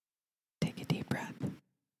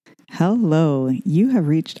Hello, you have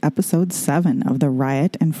reached episode 7 of the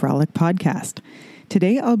Riot and Frolic podcast.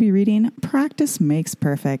 Today I'll be reading Practice Makes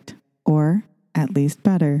Perfect, or at least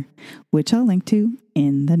better, which I'll link to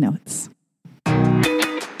in the notes.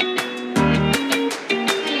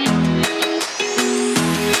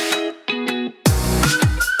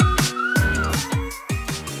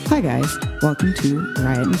 Hi guys, welcome to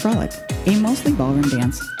Riot and Frolic, a mostly ballroom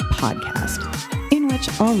dance podcast, in which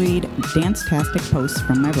I'll read dance-tastic posts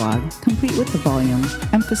from my blog, complete with the volume,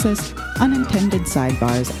 emphasis, unintended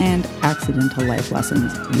sidebars, and accidental life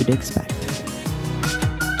lessons you'd expect.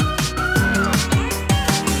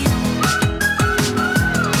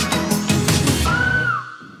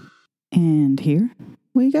 And here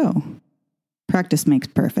we go. Practice makes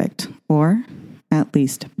perfect, or at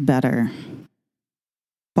least better.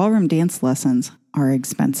 Ballroom dance lessons are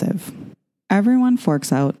expensive. Everyone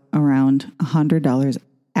forks out around $100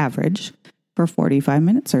 average for 45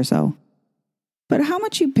 minutes or so. But how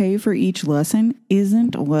much you pay for each lesson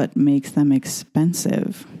isn't what makes them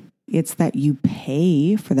expensive. It's that you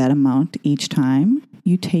pay for that amount each time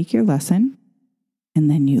you take your lesson, and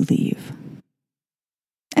then you leave.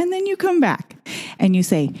 And then you come back and you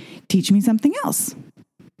say, teach me something else.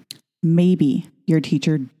 Maybe your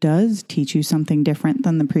teacher does teach you something different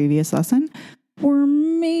than the previous lesson, or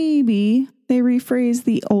maybe they rephrase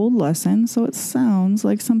the old lesson so it sounds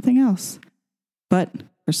like something else. But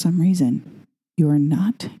for some reason, you are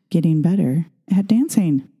not getting better at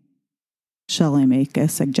dancing. Shall I make a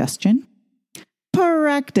suggestion?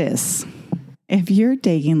 Practice. If you're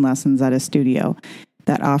taking lessons at a studio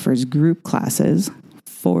that offers group classes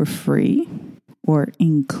for free or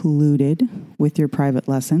included with your private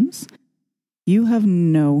lessons, you have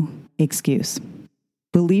no excuse.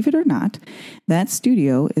 Believe it or not, that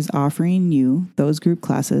studio is offering you those group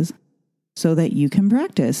classes so that you can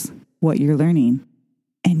practice what you're learning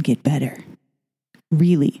and get better.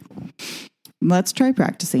 Really. Let's try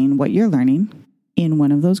practicing what you're learning in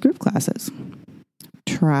one of those group classes.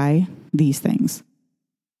 Try these things.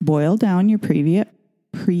 Boil down your previous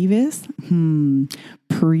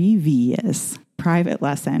private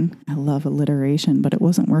lesson. I love alliteration, but it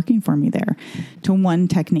wasn't working for me there. To one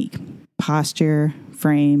technique: posture,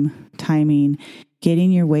 frame, timing,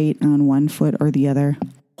 getting your weight on one foot or the other,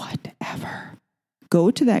 whatever. Go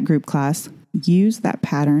to that group class, use that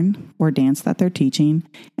pattern or dance that they're teaching,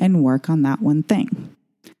 and work on that one thing.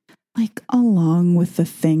 Like along with the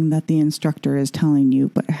thing that the instructor is telling you,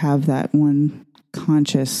 but have that one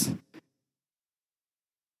conscious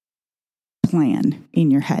plan in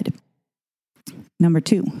your head. Number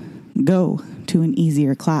 2, go to an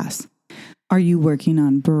easier class. Are you working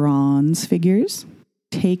on bronze figures?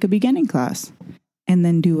 Take a beginning class and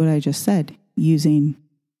then do what I just said, using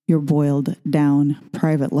your boiled down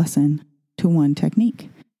private lesson to one technique.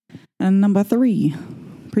 And number 3,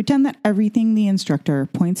 pretend that everything the instructor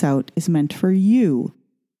points out is meant for you.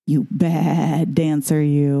 You bad dancer,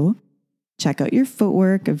 you. Check out your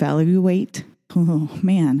footwork, evaluate. Oh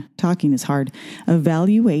man, talking is hard.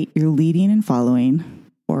 Evaluate your leading and following,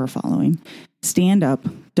 or following. Stand up,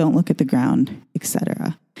 don't look at the ground,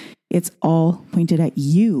 etc. It's all pointed at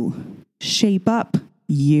you. Shape up,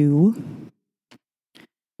 you.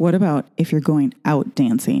 What about if you're going out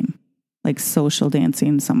dancing, like social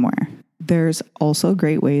dancing somewhere? There's also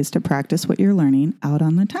great ways to practice what you're learning out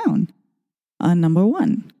on the town. Number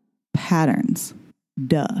 1, patterns.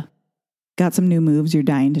 Duh. Got some new moves you're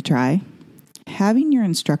dying to try? Having your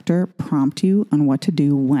instructor prompt you on what to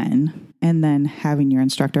do when, and then having your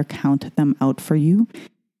instructor count them out for you,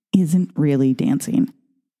 isn't really dancing.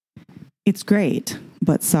 It's great,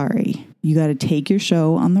 but sorry, you got to take your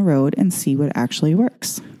show on the road and see what actually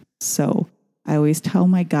works. So I always tell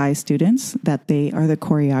my guy students that they are the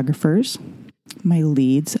choreographers, my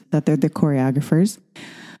leads, that they're the choreographers.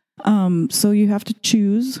 So you have to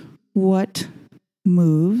choose what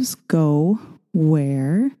moves go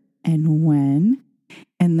where and when,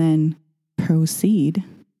 and then proceed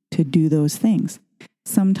to do those things.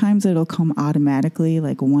 Sometimes it'll come automatically,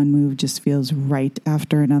 like one move just feels right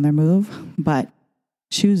after another move, but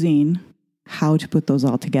choosing how to put those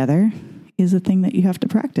all together is a thing that you have to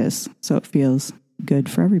practice so it feels good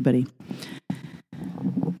for everybody.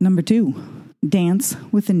 Number 2, dance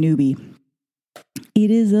with a newbie.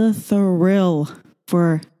 It is a thrill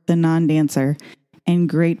for the non-dancer and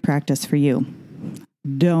great practice for you.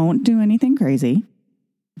 Don't do anything crazy.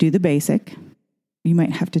 Do the basic. You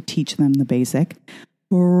might have to teach them the basic.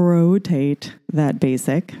 Rotate that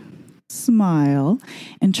basic. Smile.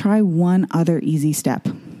 And try one other easy step.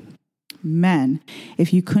 Men,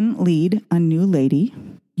 if you couldn't lead a new lady,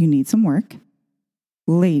 you need some work.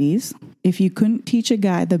 Ladies, if you couldn't teach a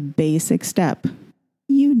guy the basic step,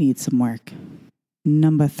 you need some work.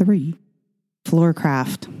 Number 3, floor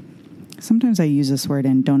craft. Sometimes I use this word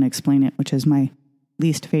and don't explain it, which is my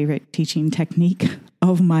least favorite teaching technique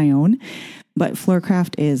of my own. But floor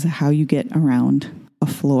craft is how you get around a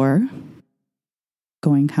floor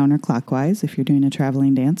going counterclockwise if you're doing a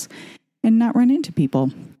traveling dance and not run into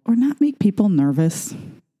people or not make people nervous.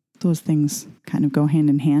 Those things kind of go hand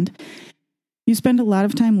in hand. You spend a lot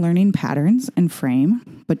of time learning patterns and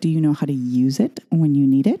frame, but do you know how to use it when you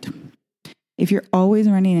need it? If you're always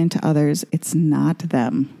running into others, it's not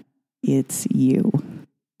them, it's you.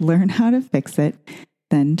 Learn how to fix it,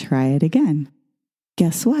 then try it again.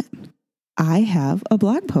 Guess what? I have a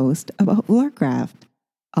blog post about floor craft.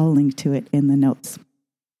 I'll link to it in the notes.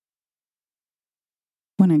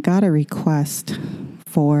 When I got a request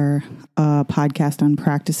for a podcast on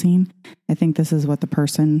practicing, I think this is what the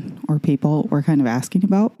person or people were kind of asking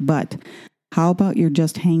about, but how about you're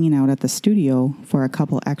just hanging out at the studio for a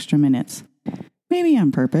couple extra minutes? Maybe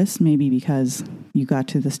on purpose, maybe because you got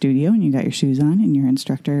to the studio and you got your shoes on and your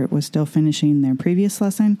instructor was still finishing their previous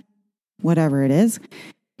lesson. Whatever it is,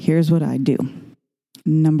 here's what I do.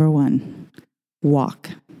 Number 1, walk.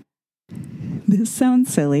 This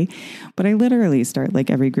sounds silly, but I literally start like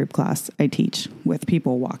every group class I teach with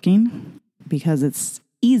people walking because it's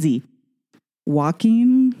easy.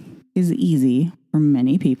 Walking is easy for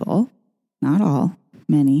many people, not all,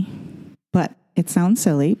 many, but it sounds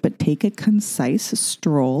silly, but take a concise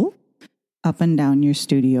stroll up and down your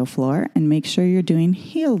studio floor and make sure you're doing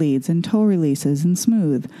heel leads and toe releases and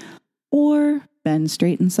smooth, or bend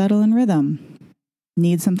straight and settle in rhythm.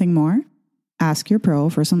 Need something more? Ask your pro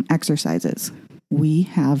for some exercises. We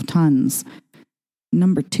have tons.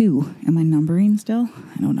 Number 2, am I numbering still?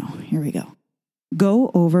 I don't know. Here we go.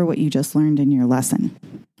 Go over what you just learned in your lesson.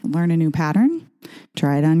 Learn a new pattern,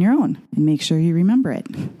 try it on your own, and make sure you remember it.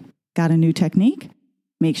 Got a new technique?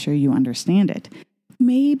 Make sure you understand it.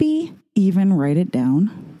 Maybe even write it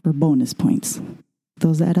down for bonus points.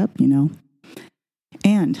 Those add up, you know.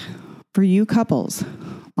 And for you couples,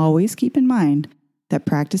 always keep in mind that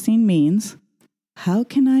practicing means, how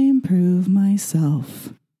can I improve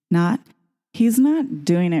myself? Not, he's not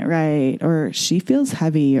doing it right, or she feels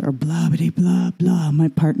heavy, or blah, blah, blah, blah, my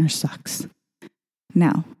partner sucks.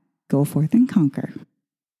 Now, go forth and conquer.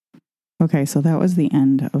 Okay, so that was the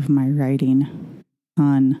end of my writing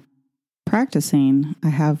on practicing. I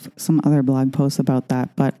have some other blog posts about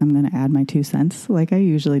that, but I'm going to add my 2 cents like I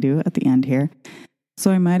usually do at the end here. So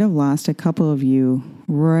I might have lost a couple of you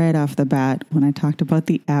right off the bat when I talked about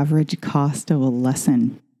the average cost of a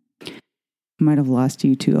lesson. Might have lost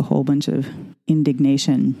you to a whole bunch of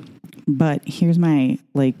indignation. But here's my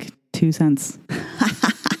 2 cents.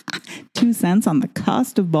 2 cents on the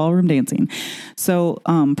cost of ballroom dancing. So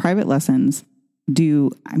private lessons do,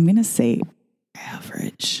 I'm going to say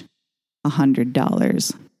average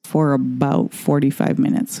 $100 for about 45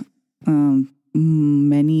 minutes.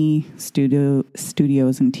 Many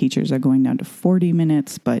studios and teachers are going down to 40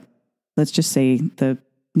 minutes, but let's just say the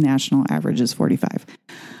national average is 45.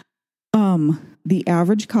 The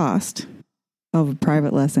average cost of a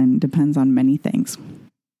private lesson depends on many things.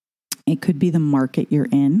 It could be the market you're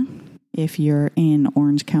in. If you're in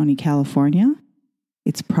Orange County, California,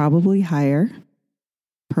 it's probably higher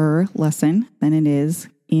per lesson than it is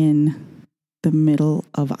in the middle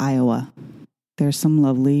of Iowa. There's some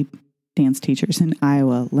lovely dance teachers in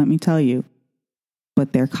Iowa, let me tell you,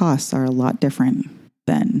 but their costs are a lot different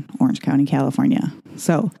than Orange County, California.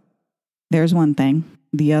 So there's one thing.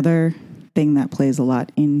 The other thing that plays a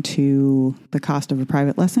lot into the cost of a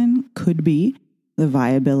private lesson could be the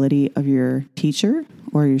viability of your teacher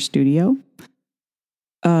or your studio.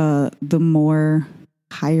 The more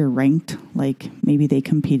higher ranked, like maybe they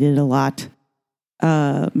competed a lot,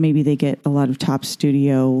 maybe they get a lot of top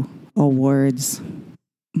studio awards.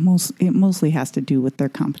 It mostly has to do with their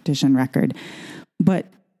competition record. But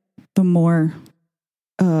the more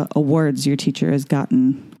awards your teacher has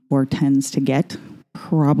gotten or tends to get,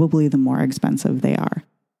 probably the more expensive they are.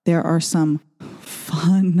 There are some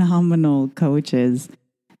phenomenal coaches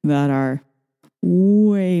that are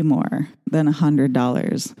way more than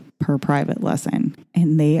 $100 per private lesson,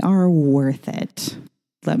 and they are worth it.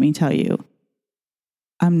 Let me tell you.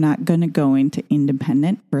 I'm not going to go into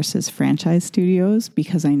independent versus franchise studios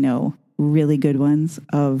because I know really good ones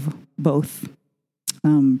of both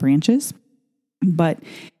branches, but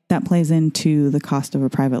that plays into the cost of a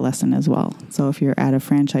private lesson as well. So if you're at a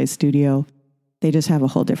franchise studio, they just have a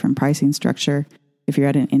whole different pricing structure. If you're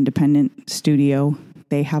at an independent studio,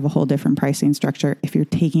 they have a whole different pricing structure. If you're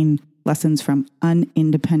taking lessons from an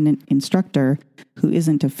independent instructor who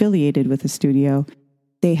isn't affiliated with a studio,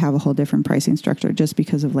 they have a whole different pricing structure just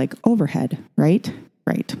because of like overhead, right?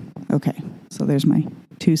 Right. Okay. So there's my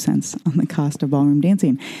 2 cents on the cost of ballroom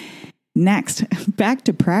dancing. Next, back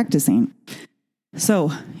to practicing.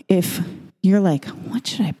 So if you're like, what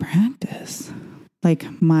should I practice?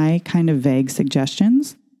 Like, my kind of vague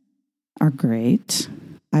suggestions are great.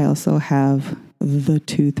 I also have the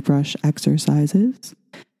toothbrush exercises,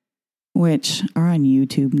 which are on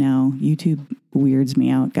YouTube now. YouTube weirds me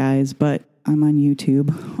out, guys, but I'm on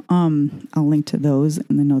YouTube. I'll link to those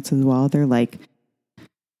in the notes as well. They're like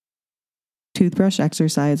toothbrush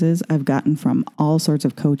exercises I've gotten from all sorts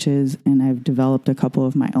of coaches, and I've developed a couple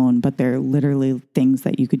of my own, but they're literally things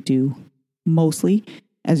that you could do mostly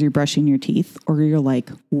as you're brushing your teeth or you're like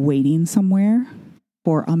waiting somewhere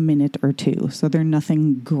for a minute or two. So they're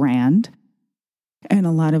nothing grand. And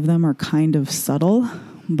a lot of them are kind of subtle,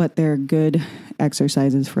 but they're good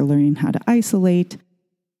exercises for learning how to isolate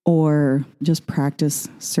or just practice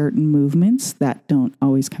certain movements that don't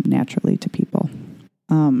always come naturally to people.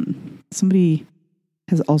 Somebody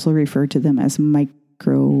has also referred to them as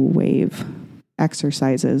microwave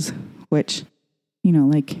exercises, which, you know,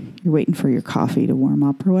 like you're waiting for your coffee to warm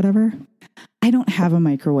up or whatever. I don't have a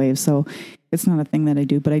microwave, so it's not a thing that I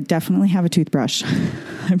do, but I definitely have a toothbrush.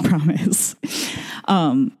 I promise.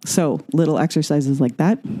 So little exercises like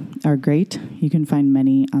that are great. You can find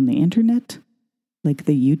many on the internet, like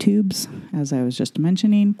the YouTubes, as I was just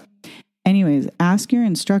mentioning. Anyways, ask your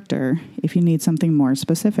instructor if you need something more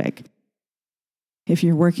specific. If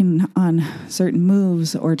you're working on certain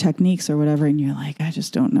moves or techniques or whatever, and you're like, I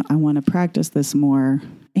just don't know, I want to practice this more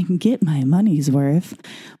and get my money's worth,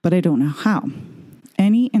 but I don't know how.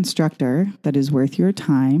 Any instructor that is worth your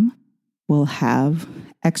time will have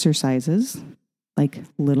exercises, like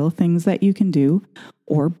little things that you can do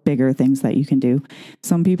or bigger things that you can do.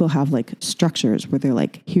 Some people have like structures where they're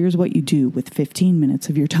like, here's what you do with 15 minutes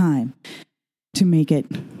of your time to make it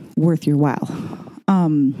worth your while.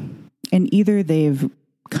 And either they've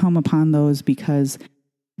come upon those because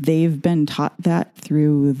they've been taught that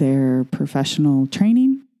through their professional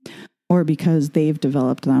training or because they've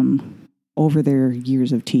developed them over their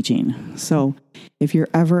years of teaching. So if you're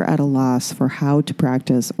ever at a loss for how to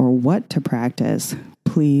practice or what to practice,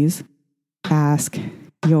 please ask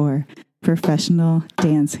your professional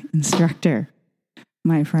dance instructor.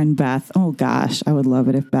 My friend Beth, oh gosh, I would love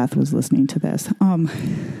it if Beth was listening to this.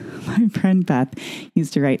 My friend Beth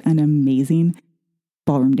used to write an amazing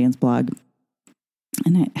ballroom dance blog,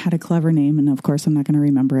 and it had a clever name, and of course I'm not going to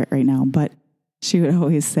remember it right now, but she would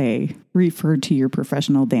always say, refer to your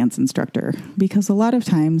professional dance instructor, because a lot of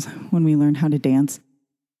times when we learn how to dance,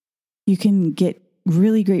 you can get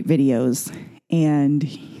really great videos and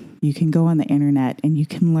you can go on the internet and you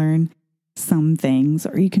can learn some things,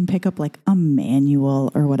 or you can pick up like a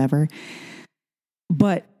manual or whatever.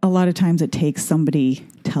 But a lot of times it takes somebody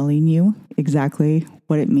telling you exactly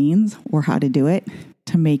what it means or how to do it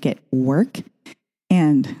to make it work.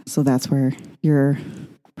 And so that's where your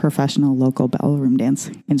professional local ballroom dance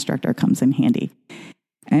instructor comes in handy.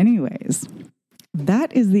 Anyways,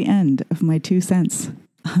 that is the end of my 2 cents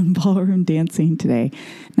on ballroom dancing today.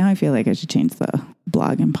 Now I feel like I should change the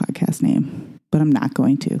blog and podcast name, but I'm not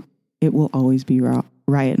going to. It will always be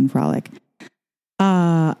Riot and Frolic.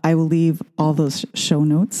 I will leave all those show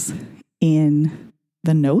notes in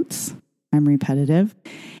the notes. I'm repetitive.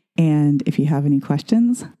 And if you have any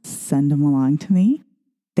questions, send them along to me.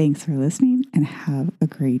 Thanks for listening and have a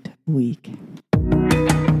great week.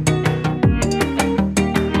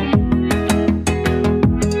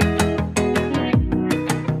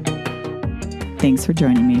 Thanks for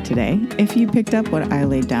joining me today. If you picked up what I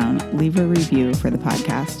laid down, leave a review for the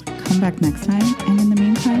podcast. Come back next time. And in the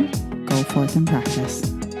meantime, go forth and practice.